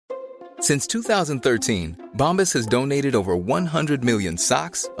Since 2013, Bombas has donated over 100 million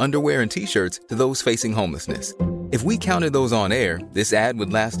socks, underwear, and T-shirts to those facing homelessness. If we counted those on air, this ad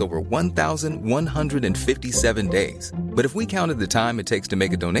would last over 1,157 days. But if we counted the time it takes to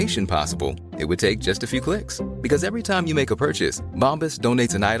make a donation possible, it would take just a few clicks. Because every time you make a purchase, Bombas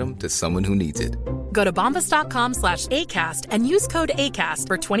donates an item to someone who needs it. Go to bombas.com/ACAST and use code ACAST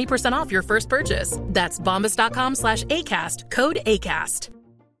for 20% off your first purchase. That's bombas.com/ACAST, code ACAST.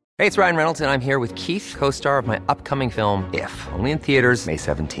 Hey, it's Ryan Reynolds, and I'm here with Keith, co-star of my upcoming film, If, only in theaters May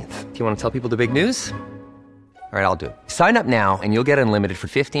 17th. Do you want to tell people the big news? All right, I'll do it. Sign up now and you'll get unlimited for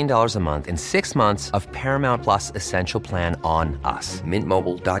 $15 a month and 6 months of Paramount Plus Essential Plan on us.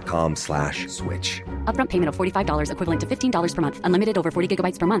 MintMobile.com/switch. Upfront payment of $45 equivalent to $15 per month. Unlimited over 40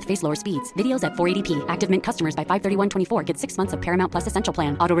 gigabytes per month. Face lower speeds. Videos at 480p. Active Mint customers by 531.24 get 6 months of Paramount Plus Essential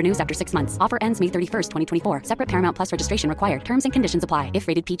Plan. Auto renews after 6 months. Offer ends May 31st, 2024. Separate Paramount Plus registration required. Terms and conditions apply if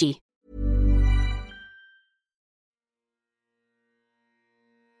rated PG.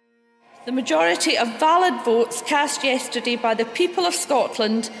 The majority of valid votes cast yesterday by the people of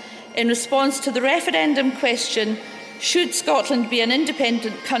Scotland in response to the referendum question, should Scotland be an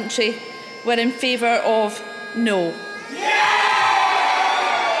independent country, were in favour of no.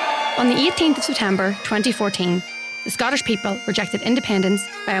 On the 18th of September 2014, the Scottish people rejected independence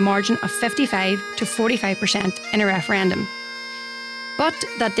by a margin of 55 to 45% in a referendum. But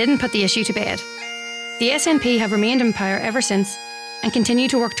that didn't put the issue to bed. The SNP have remained in power ever since and continue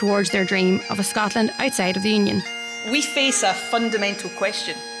to work towards their dream of a Scotland outside of the Union. We face a fundamental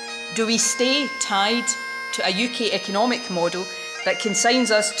question. Do we stay tied to a UK economic model that consigns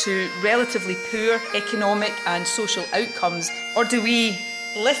us to relatively poor economic and social outcomes, or do we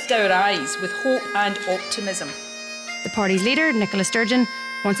lift our eyes with hope and optimism? The party's leader, Nicola Sturgeon,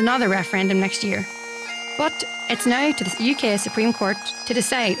 wants another referendum next year. But it's now to the UK Supreme Court to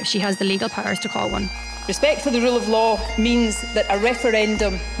decide if she has the legal powers to call one. Respect for the rule of law means that a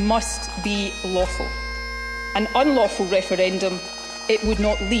referendum must be lawful. An unlawful referendum, it would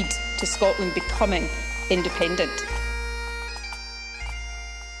not lead to Scotland becoming independent.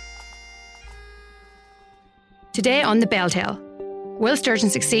 Today on The Bell Tale, will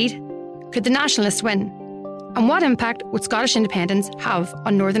Sturgeon succeed? Could the Nationalists win? And what impact would Scottish independence have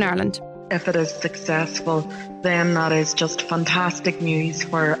on Northern Ireland? If it is successful, then that is just fantastic news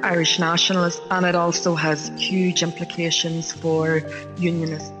for Irish nationalists, and it also has huge implications for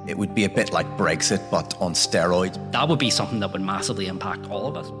unionists. It would be a bit like Brexit, but on steroids. That would be something that would massively impact all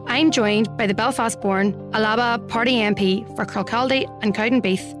of us. I'm joined by the Belfast-born Alaba Party MP for Kirkcaldy and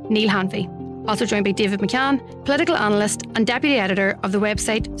Cowdenbeath, Neil Hanvey. Also joined by David McCann, political analyst and deputy editor of the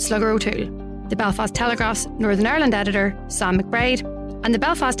website Slugger O'Toole, the Belfast Telegraph's Northern Ireland editor, Sam McBride, and the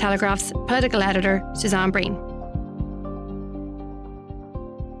Belfast Telegraph's political editor, Suzanne Breen.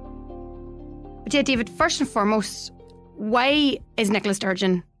 But yeah, David, first and foremost, why is Nicola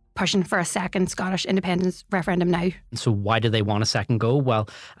Sturgeon pushing for a second Scottish independence referendum now? So why do they want a second go? Well,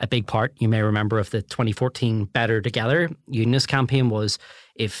 a big part, you may remember, of the 2014 Better Together unionist campaign was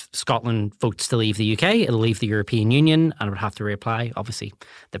if Scotland votes to leave the UK, it'll leave the European Union and it would have to reapply. Obviously,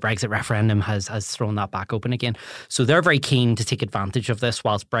 the Brexit referendum has thrown that back open again. So they're very keen to take advantage of this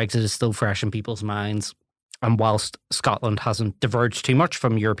whilst Brexit is still fresh in people's minds and whilst Scotland hasn't diverged too much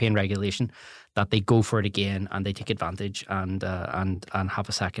from European regulation, that they go for it again and they take advantage and have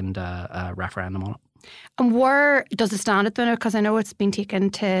a second referendum on it. And where does it stand at the minute? Because I know it's been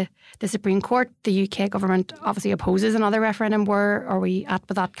taken to the Supreme Court. The UK government obviously opposes another referendum. Where are we at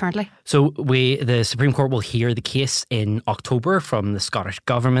with that currently? So the Supreme Court will hear the case in October from the Scottish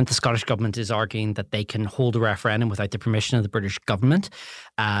Government. The Scottish Government is arguing that they can hold a referendum without the permission of the British Government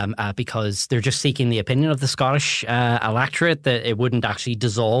because they're just seeking the opinion of the Scottish electorate that it wouldn't actually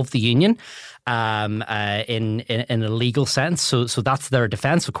dissolve the union in a legal sense. So that's their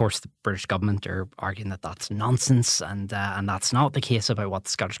defence. Of course, the British Government are arguing that that's nonsense and that's not the case about what the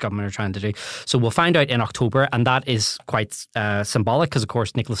Scottish Government are trying to do. So we'll find out in October, and that is quite symbolic because, of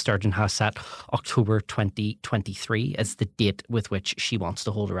course, Nicola Sturgeon has set October 2023 as the date with which she wants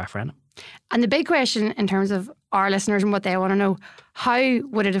to hold a referendum. And the big question in terms of our listeners and what they want to know, how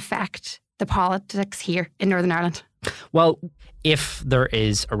would it affect the politics here in Northern Ireland? Well, if there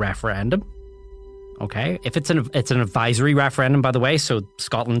is a referendum, okay, if it's an advisory referendum, by the way, so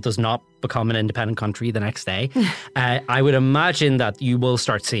Scotland does not become an independent country the next day, I would imagine that you will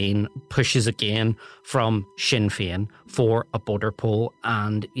start seeing pushes again from Sinn Féin for a border poll.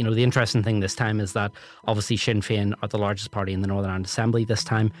 And, you know, the interesting thing this time is that obviously Sinn Féin are the largest party in the Northern Ireland Assembly this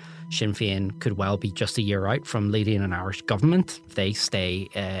time. Sinn Féin could well be just a year out from leading an Irish government if they stay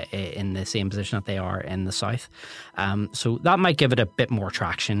in the same position that they are in the South. So that might give it a bit more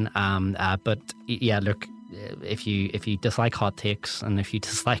traction. But yeah, look, if you dislike hot takes and if you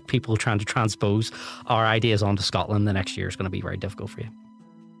dislike people trying to transpose our ideas onto Scotland, the next year is going to be very difficult for you.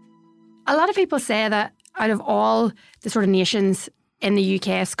 A lot of people say that out of all the sort of nations in the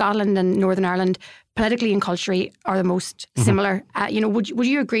UK, Scotland and Northern Ireland, politically and culturally, are the most similar. Would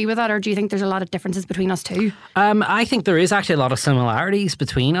you agree with that, or do you think there's a lot of differences between us too? I think there is actually a lot of similarities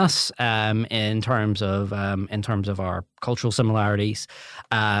between us in terms of our cultural similarities.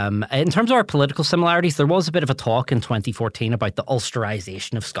 In terms of our political similarities, there was a bit of a talk in 2014 about the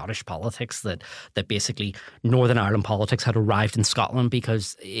Ulsterisation of Scottish politics, that basically Northern Ireland politics had arrived in Scotland,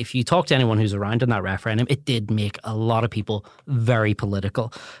 because if you talk to anyone who's around in that referendum, it did make a lot of people very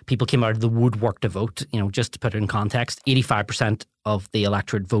political. People came out of the woodwork to vote. Just to put it in context, 85% of the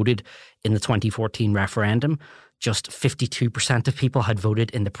electorate voted in the 2014 referendum. Just 52% of people had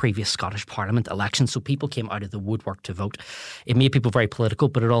voted in the previous Scottish Parliament election. So people came out of the woodwork to vote. It made people very political,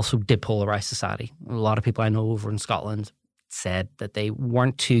 but it also did polarise society. A lot of people I know over in Scotland said that they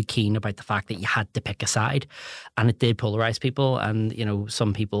weren't too keen about the fact that you had to pick a side, and it did polarise people. And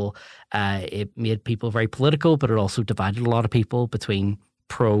some people, it made people very political, but it also divided a lot of people between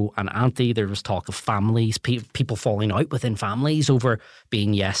pro and anti. There was talk of families, people falling out within families over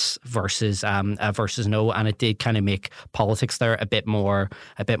being yes versus no, and it did kind of make politics there a bit more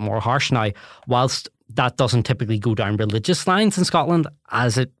harsh. Now, whilst that doesn't typically go down religious lines in Scotland,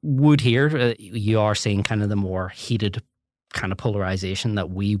 as it would here, you are seeing kind of the more heated kind of polarisation that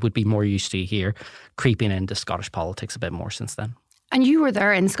we would be more used to here creeping into Scottish politics a bit more since then. And you were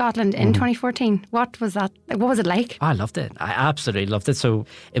there in Scotland in 2014. What was that? What was it like? I loved it. I absolutely loved it. So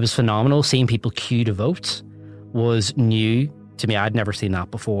it was phenomenal. Seeing people queue to vote was new to me. I'd never seen that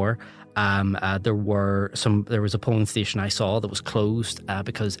before. There was a polling station I saw that was closed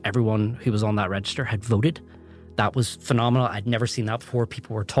because everyone who was on that register had voted. That was phenomenal. I'd never seen that before.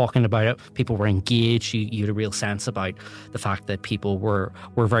 People were talking about it. People were engaged. You had a real sense about the fact that people were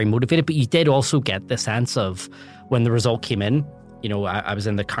very motivated. But you did also get the sense of when the result came in. I was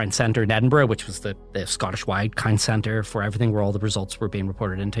in the Count Centre in Edinburgh, which was the Scottish-wide Count Centre for everything, where all the results were being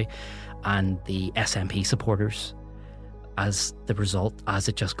reported into. And the SNP supporters, as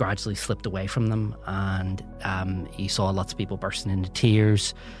it just gradually slipped away from them. And you saw lots of people bursting into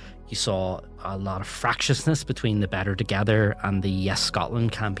tears. You saw a lot of fractiousness between the Better Together and the Yes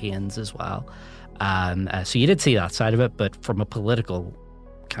Scotland campaigns as well. So you did see that side of it, but from a political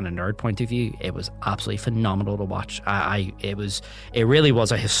kind of nerd point of view, it was absolutely phenomenal to watch. It really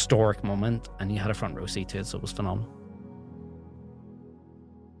was a historic moment, and you had a front row seat to it, so it was phenomenal.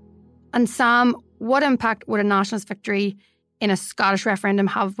 And Sam, what impact would a nationalist victory in a Scottish referendum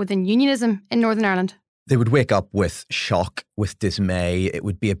have within unionism in Northern Ireland? They would wake up with shock, with dismay. It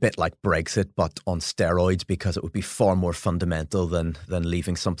would be a bit like Brexit, but on steroids, because it would be far more fundamental than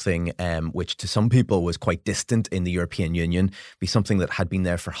leaving something which to some people was quite distant in the European Union, be something that had been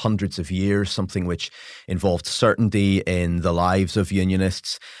there for hundreds of years, something which involved certainty in the lives of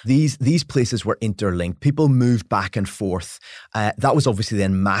unionists. These places were interlinked. People moved back and forth. That was obviously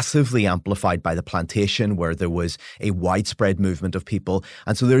then massively amplified by the plantation, where there was a widespread movement of people.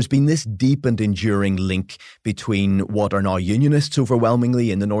 And so there's been this deep and enduring link between what are now unionists overwhelmingly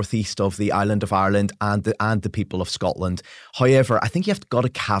in the northeast of the island of Ireland and the people of Scotland. However, I think you have got to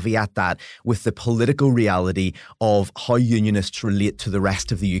caveat that with the political reality of how unionists relate to the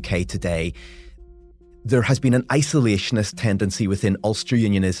rest of the UK today. There has been an isolationist tendency within Ulster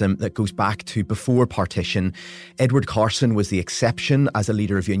unionism that goes back to before partition. Edward Carson was the exception as a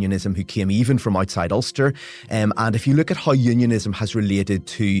leader of unionism who came even from outside Ulster. And if you look at how unionism has related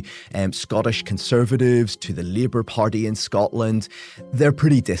to Scottish Conservatives, to the Labour Party in Scotland, they're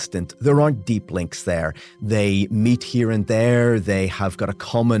pretty distant. There aren't deep links there. They meet here and there. They have got a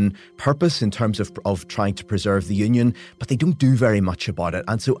common purpose in terms of trying to preserve the union, but they don't do very much about it.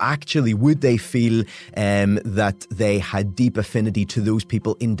 And so actually, would they feel that they had deep affinity to those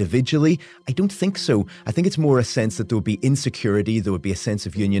people individually? I don't think so. I think it's more a sense that there would be insecurity, there would be a sense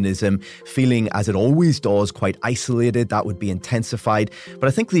of unionism, feeling, as it always does, quite isolated. That would be intensified. But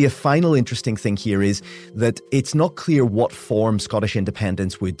I think the final interesting thing here is that it's not clear what form Scottish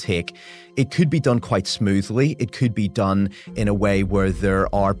independence would take. It could be done quite smoothly. It could be done in a way where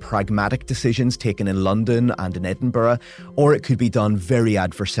there are pragmatic decisions taken in London and in Edinburgh, or it could be done very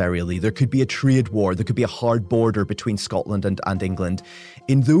adversarially. There could be a trade war. there could be a hard border between Scotland and England.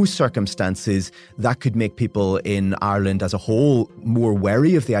 In those circumstances, that could make people in Ireland as a whole more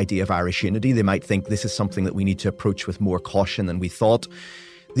wary of the idea of Irish unity. They might think this is something that we need to approach with more caution than we thought.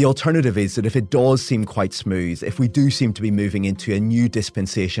 The alternative is that if it does seem quite smooth, if we do seem to be moving into a new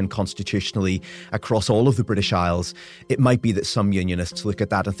dispensation constitutionally across all of the British Isles, it might be that some unionists look at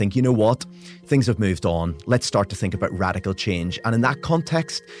that and think, you know what, things have moved on. Let's start to think about radical change. And in that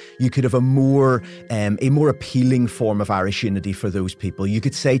context, you could have a more appealing form of Irish unity for those people. You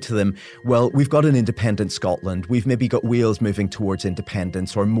could say to them, well, we've got an independent Scotland. We've maybe got Wales moving towards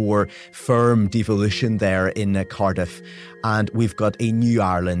independence or more firm devolution there in Cardiff. And we've got a new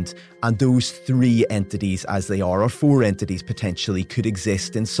Ireland, and those three entities as they are, or four entities potentially, could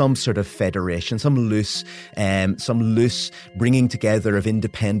exist in some sort of federation, some loose bringing together of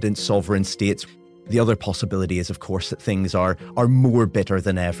independent sovereign states. The other possibility is, of course, that things are more bitter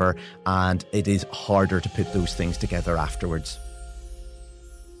than ever, and it is harder to put those things together afterwards.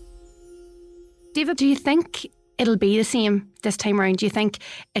 David, do you think it'll be the same this time around? Do you think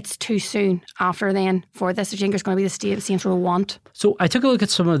it's too soon after then for this? Do you think it's going to be the same sort of want? So I took a look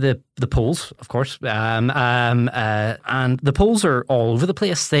at some of the polls, of course, and the polls are all over the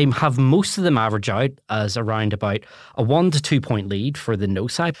place. They have most of them average out as around about a 1 to 2 point lead for the no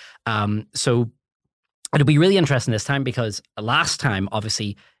side. So it'll be really interesting this time because last time,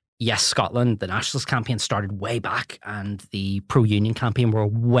 obviously, Yes Scotland, the Nationalist campaign started way back and the pro-union campaign were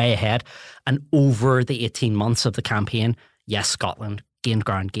way ahead. And over the 18 months of the campaign, Yes Scotland gained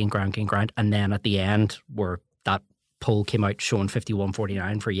ground. And then at the end, where that poll came out showing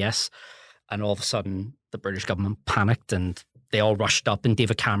 51-49 for Yes, and all of a sudden the British government panicked and they all rushed up and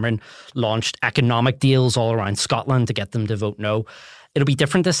David Cameron launched economic deals all around Scotland to get them to vote no. It'll be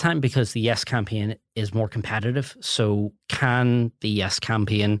different this time because the Yes campaign is more competitive. So can the Yes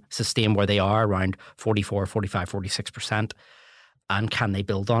campaign sustain where they are around 44, 45, 46%? And can they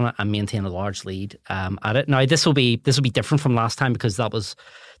build on it and maintain a large lead at it? Now, this will be different from last time because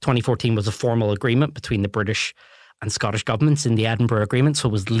 2014 was a formal agreement between the British and Scottish governments in the Edinburgh Agreement. So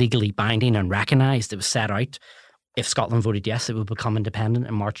it was legally binding and recognised. It was set out. If Scotland voted yes, it would become independent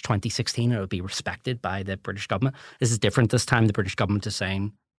in March 2016 and it would be respected by the British government. This is different this time. The British government is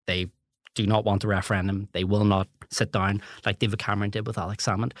saying they do not want a referendum. They will not sit down like David Cameron did with Alex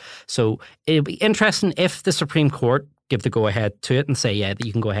Salmond. So it'll be interesting if the Supreme Court give the go-ahead to it and say, yeah, that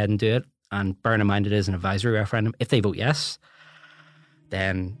you can go ahead and do it. And bearing in mind it is an advisory referendum. If they vote yes,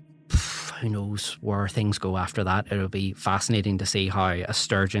 then who knows where things go after that. It'll be fascinating to see how a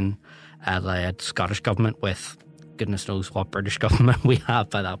Sturgeon-led Scottish government with goodness knows what British government we have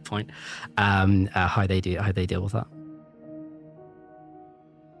by that point, how they deal with that.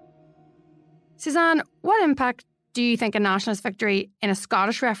 Suzanne, what impact do you think a nationalist victory in a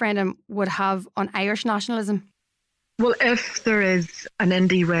Scottish referendum would have on Irish nationalism? Well, if there is an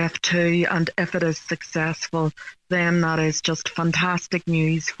Indy Ref 2 and if it is successful, then that is just fantastic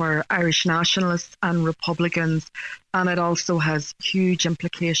news for Irish nationalists and Republicans. And it also has huge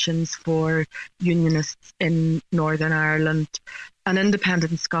implications for unionists in Northern Ireland. An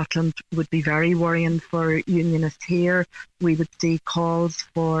independent Scotland would be very worrying for unionists here. We would see calls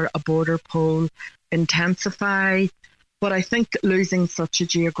for a border poll intensify. But I think losing such a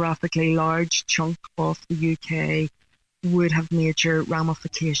geographically large chunk of the UK would have major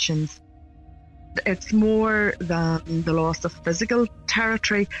ramifications. It's more than the loss of physical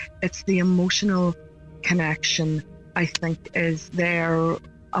territory, it's the emotional connection, I think, is there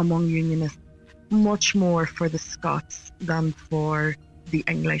among unionists, much more for the Scots than for the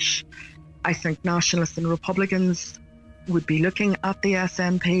English. I think nationalists and Republicans would be looking at the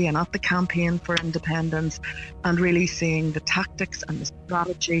SNP and at the campaign for independence and really seeing the tactics and the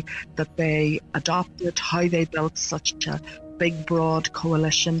strategy that they adopted, how they built such a big, broad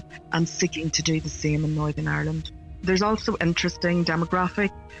coalition and seeking to do the same in Northern Ireland. There's also interesting demographic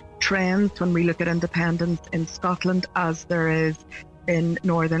trends when we look at independence in Scotland as there is in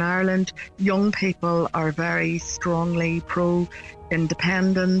Northern Ireland. Young people are very strongly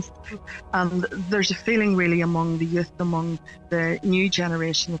pro-independence, and there's a feeling really among the youth, among the new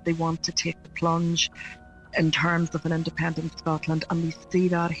generation, that they want to take the plunge in terms of an independent Scotland, and we see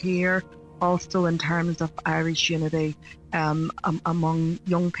that here also in terms of Irish unity among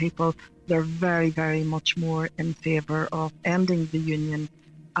young people. They're very, very much more in favour of ending the Union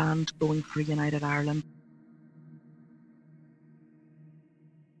and going for United Ireland.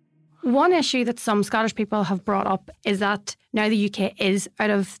 One issue that some Scottish people have brought up is that now the UK is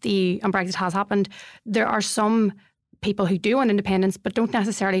out of and Brexit has happened, there are some people who do want independence but don't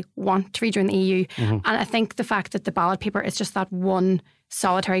necessarily want to rejoin the EU. Mm-hmm. And I think the fact that the ballot paper is just that one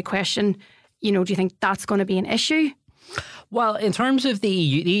solitary question do you think that's going to be an issue? Well, in terms of the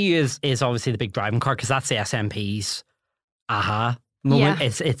EU is obviously the big driving car, because that's the SNP's aha moment.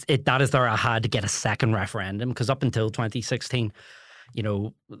 Yeah. That is their aha to get a second referendum, because up until 2016,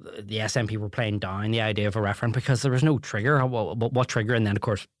 the SNP were playing down the idea of a referendum because there was no trigger. What trigger? And then, of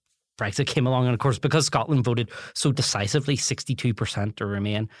course, Brexit came along, and of course, because Scotland voted so decisively, 62% to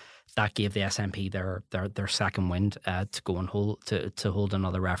remain, that gave the SNP their second wind to go and hold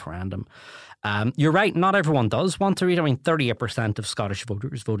another referendum. You're right, not everyone does want to read. I mean, 38% of Scottish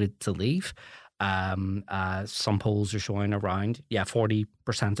voters voted to leave. Some polls are showing around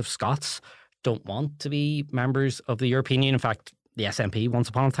 40% of Scots don't want to be members of the European Union. In fact, the SNP once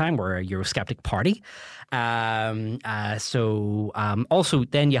upon a time were a Eurosceptic party. Also,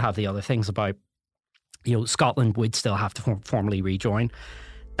 then you have the other things about, Scotland would still have to formally rejoin.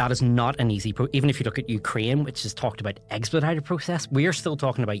 That is not an easy even if you look at Ukraine, which has talked about expedited process, we are still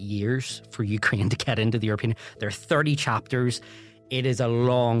talking about years for Ukraine to get into the European. There are 30 chapters. It is a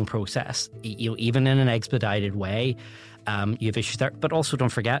long process, even in an expedited way. You have issues there, but also don't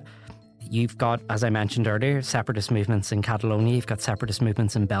forget, you've got, as I mentioned earlier, separatist movements in Catalonia. You've got separatist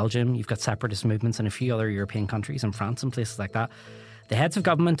movements in Belgium. You've got separatist movements in a few other European countries, in France and places like that. The heads of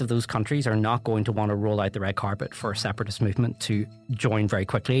government of those countries are not going to want to roll out the red carpet for a separatist movement to join very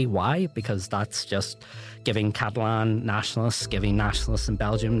quickly. Why? Because that's just giving Catalan nationalists, giving nationalists in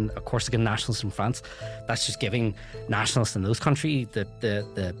Belgium, of course, again, nationalists in France. That's just giving nationalists in those countries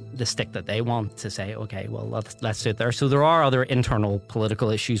the stick that they want to say, okay, well, let's do it there. So there are other internal political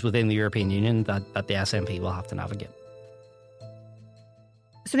issues within the European Union that the SNP will have to navigate.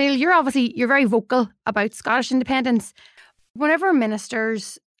 So Neil, you're very vocal about Scottish independence. Whenever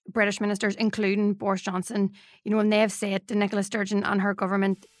British ministers, including Boris Johnson, when they have said to Nicola Sturgeon and her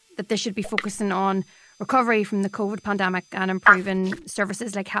government that they should be focusing on recovery from the COVID pandemic and improving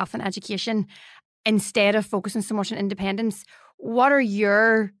services like health and education instead of focusing so much on independence, what are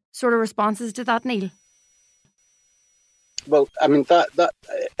your sort of responses to that, Neil? Well, I mean, that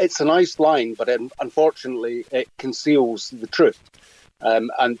it's a nice line, but unfortunately it conceals the truth.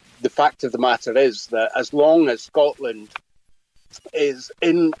 And the fact of the matter is that as long as Scotland is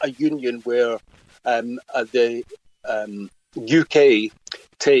in a union where the UK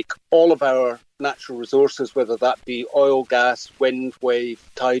take all of our natural resources, whether that be oil, gas, wind, wave,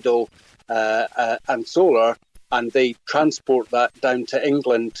 tidal and solar, and they transport that down to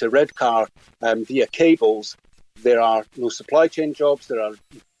England to Redcar via cables, there are no supply chain jobs, there are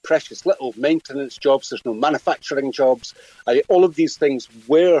precious little maintenance jobs, there's no manufacturing jobs. All of these things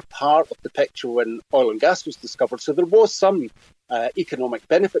were part of the picture when oil and gas was discovered. So there was some economic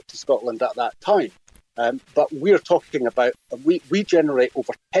benefit to Scotland at that time. But we're talking about, we generate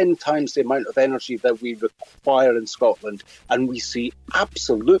over 10 times the amount of energy that we require in Scotland, and we see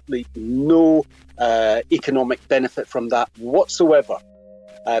absolutely no economic benefit from that whatsoever.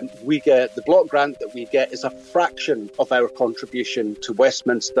 We get the block grant that we get is a fraction of our contribution to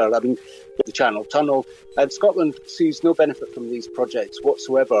Westminster. I mean, the Channel Tunnel, and Scotland sees no benefit from these projects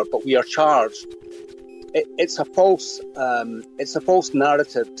whatsoever. But we are charged. It's a false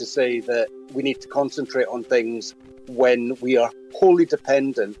narrative to say that we need to concentrate on things when we are wholly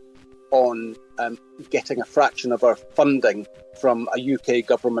dependent on getting a fraction of our funding from a UK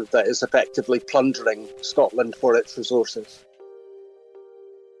government that is effectively plundering Scotland for its resources.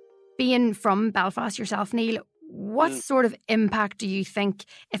 Being from Belfast yourself, Neil, what sort of impact do you think,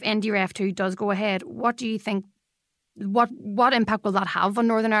 if NDRF2 does go ahead, what do you think, what impact will that have on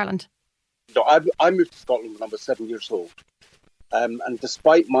Northern Ireland? No, I moved to Scotland when I was 7 years old. And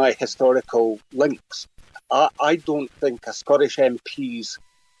despite my historical links, I don't think a Scottish MP's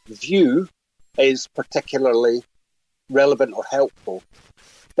view is particularly relevant or helpful.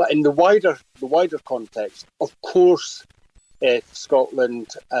 But in the wider context, of course, if Scotland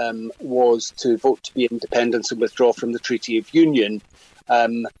was to vote to be independent and withdraw from the Treaty of Union,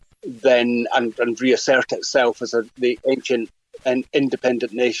 then and reassert itself as the ancient and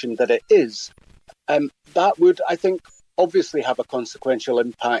independent nation that it is, that would, I think, obviously have a consequential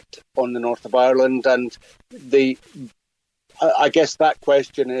impact on the north of Ireland. And I guess that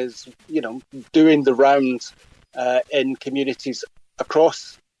question is, doing the rounds in communities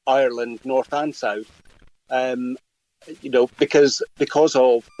across Ireland, north and south. Because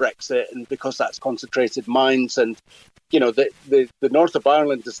of Brexit and because that's concentrated minds, and the north of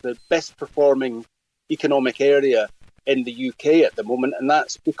Ireland is the best performing economic area in the UK at the moment, and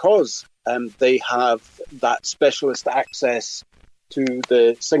that's because they have that specialist access to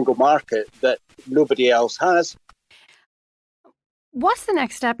the single market that nobody else has. What's the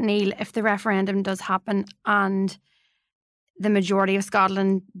next step, Neil, if the referendum does happen and the majority of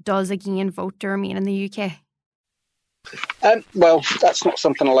Scotland does again vote to remain in the UK? Well, that's not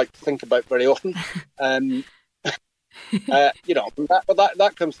something I like to think about very often.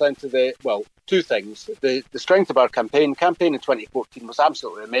 That comes down to two things. The strength of our campaign. Campaign in 2014 was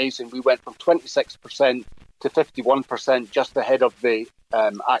absolutely amazing. We went from 26% to 51%, just ahead of the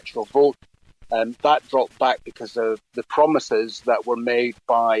actual vote. That dropped back because of the promises that were made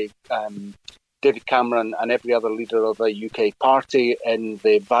by David Cameron and every other leader of a UK party in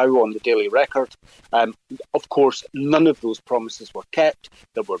the vow on the Daily Record. Of course, none of those promises were kept.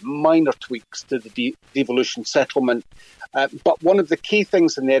 There were minor tweaks to the devolution settlement. But one of the key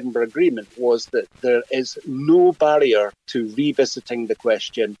things in the Edinburgh Agreement was that there is no barrier to revisiting the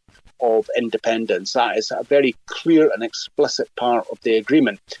question of independence. That is a very clear and explicit part of the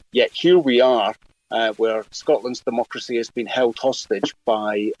agreement. Yet here we are, where Scotland's democracy has been held hostage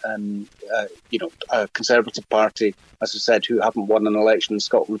by, a Conservative Party, as I said, who haven't won an election in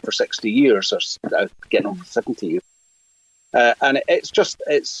Scotland for 60 years, or getting on for 70 years. And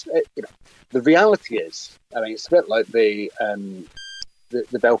the reality is, it's a bit like the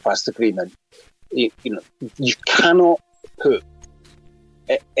Belfast Agreement. You cannot put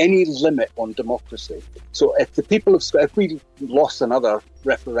any limit on democracy. So if we lost another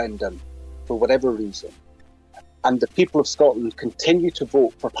referendum for whatever reason, and the people of Scotland continue to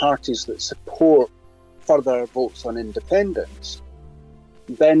vote for parties that support further votes on independence,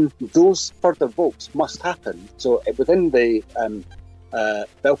 then those further votes must happen. So within the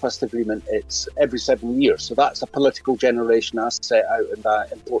Belfast Agreement, it's every 7 years. So that's a political generation as set out in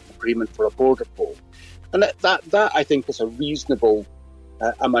that important agreement for a border poll. And that I think is a reasonable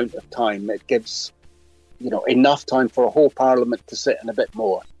amount of time. It gives enough time for a whole Parliament to sit in a bit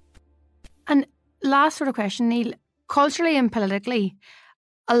more. And last sort of question, Neil, culturally and politically,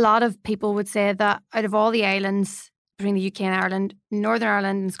 a lot of people would say that out of all the islands between the UK and Ireland, Northern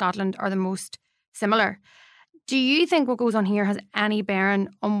Ireland and Scotland are the most similar. Do you think what goes on here has any bearing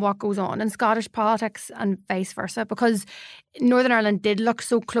on what goes on in Scottish politics and vice versa? Because Northern Ireland did look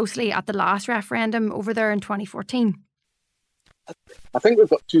so closely at the last referendum over there in 2014. I think we've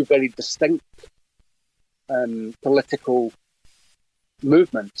got two very distinct political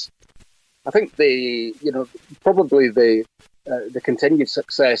movements. I think probably the continued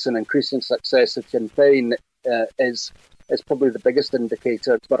success and increasing success of Sinn Féin is probably the biggest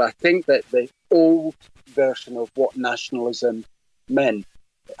indicator. But I think that the old version of what nationalism meant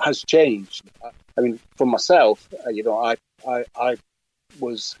has changed. For myself, I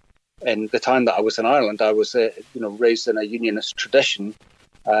was, in the time that I was in Ireland, I was raised in a unionist tradition.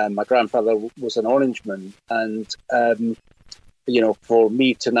 My grandfather was an Orangeman, and for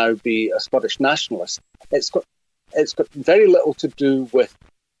me to now be a Scottish nationalist, it's got very little to do with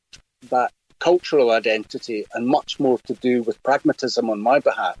that cultural identity and much more to do with pragmatism on my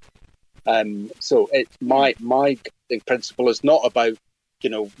behalf. So my guiding principle is not about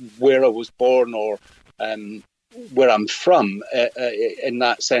where I was born or where I'm from. In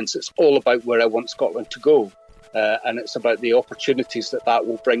that sense, it's all about where I want Scotland to go. And it's about the opportunities that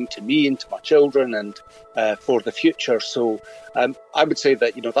will bring to me and to my children and for the future. So I would say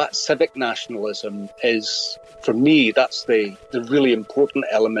that, that civic nationalism is, for me, that's the really important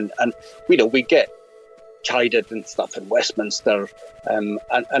element. And, we get chided and stuff in Westminster, and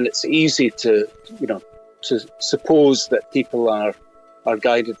it's easy to suppose that people are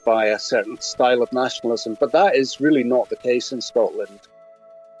guided by a certain style of nationalism. But that is really not the case in Scotland.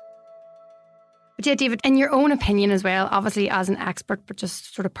 But yeah, David, in your own opinion as well, obviously as an expert, but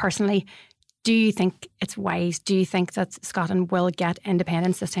just sort of personally, do you think it's wise? Do you think that Scotland will get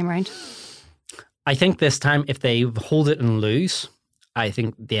independence this time around? I think this time, if they hold it and lose, I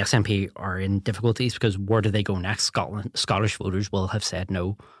think the SNP are in difficulties, because where do they go next? Scottish voters will have said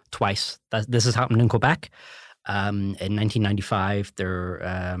no twice. This has happened in Quebec. In 1995,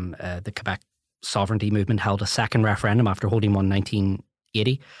 the Quebec sovereignty movement held a second referendum after holding one in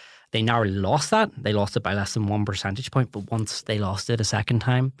 1980. They narrowly lost that. They lost it by less than 1 percentage point. But once they lost it a second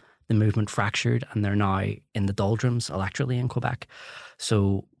time, the movement fractured, and they're now in the doldrums electorally in Quebec.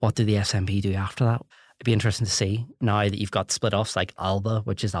 So what do the SNP do after that? It'd be interesting to see. Now that you've got split-offs like ALBA,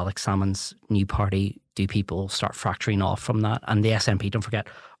 which is Alex Salmond's new party, do people start fracturing off from that? And the SNP, don't forget,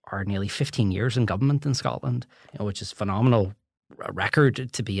 are nearly 15 years in government in Scotland, which is phenomenal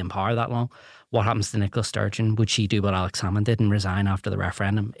record to be in power that long. What happens to Nicola Sturgeon? Would she do what Alex Salmond did and resign after the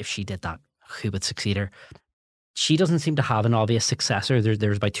referendum? If she did that, who would succeed her? She doesn't seem to have an obvious successor.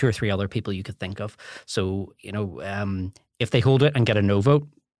 There's about 2 or 3 other people you could think of. So, if they hold it and get a no vote,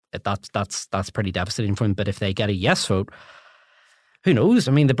 that's pretty devastating for them. But if they get a yes vote, who knows?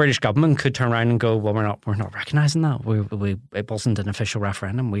 I mean, the British government could turn around and go, well, we're not recognising that. It wasn't an official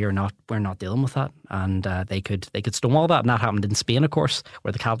referendum. We're not dealing with that. And they could stonewall that. And that happened in Spain, of course,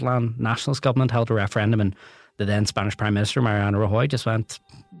 where the Catalan nationalist government held a referendum, and the then Spanish Prime Minister Mariano Rajoy just went,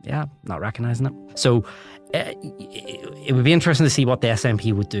 yeah, not recognising it. So it would be interesting to see what the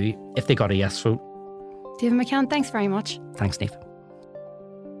SNP would do if they got a yes vote. Stephen McCann, thanks very much. Thanks, Niamh.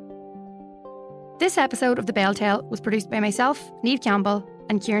 This episode of The Bell Tale was produced by myself, Niamh Campbell,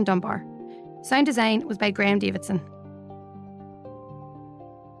 and Kieran Dunbar. Sound design was by Graham Davidson.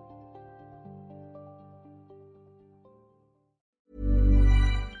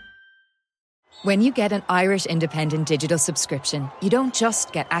 When you get an Irish Independent digital subscription, you don't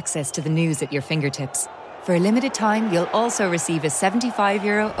just get access to the news at your fingertips. For a limited time, you'll also receive a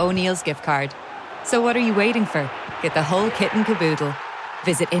 €75 O'Neill's gift card. So what are you waiting for? Get the whole kit and caboodle.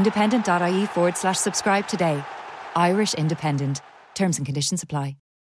 Visit independent.ie/subscribe today. Irish Independent. Terms and conditions apply.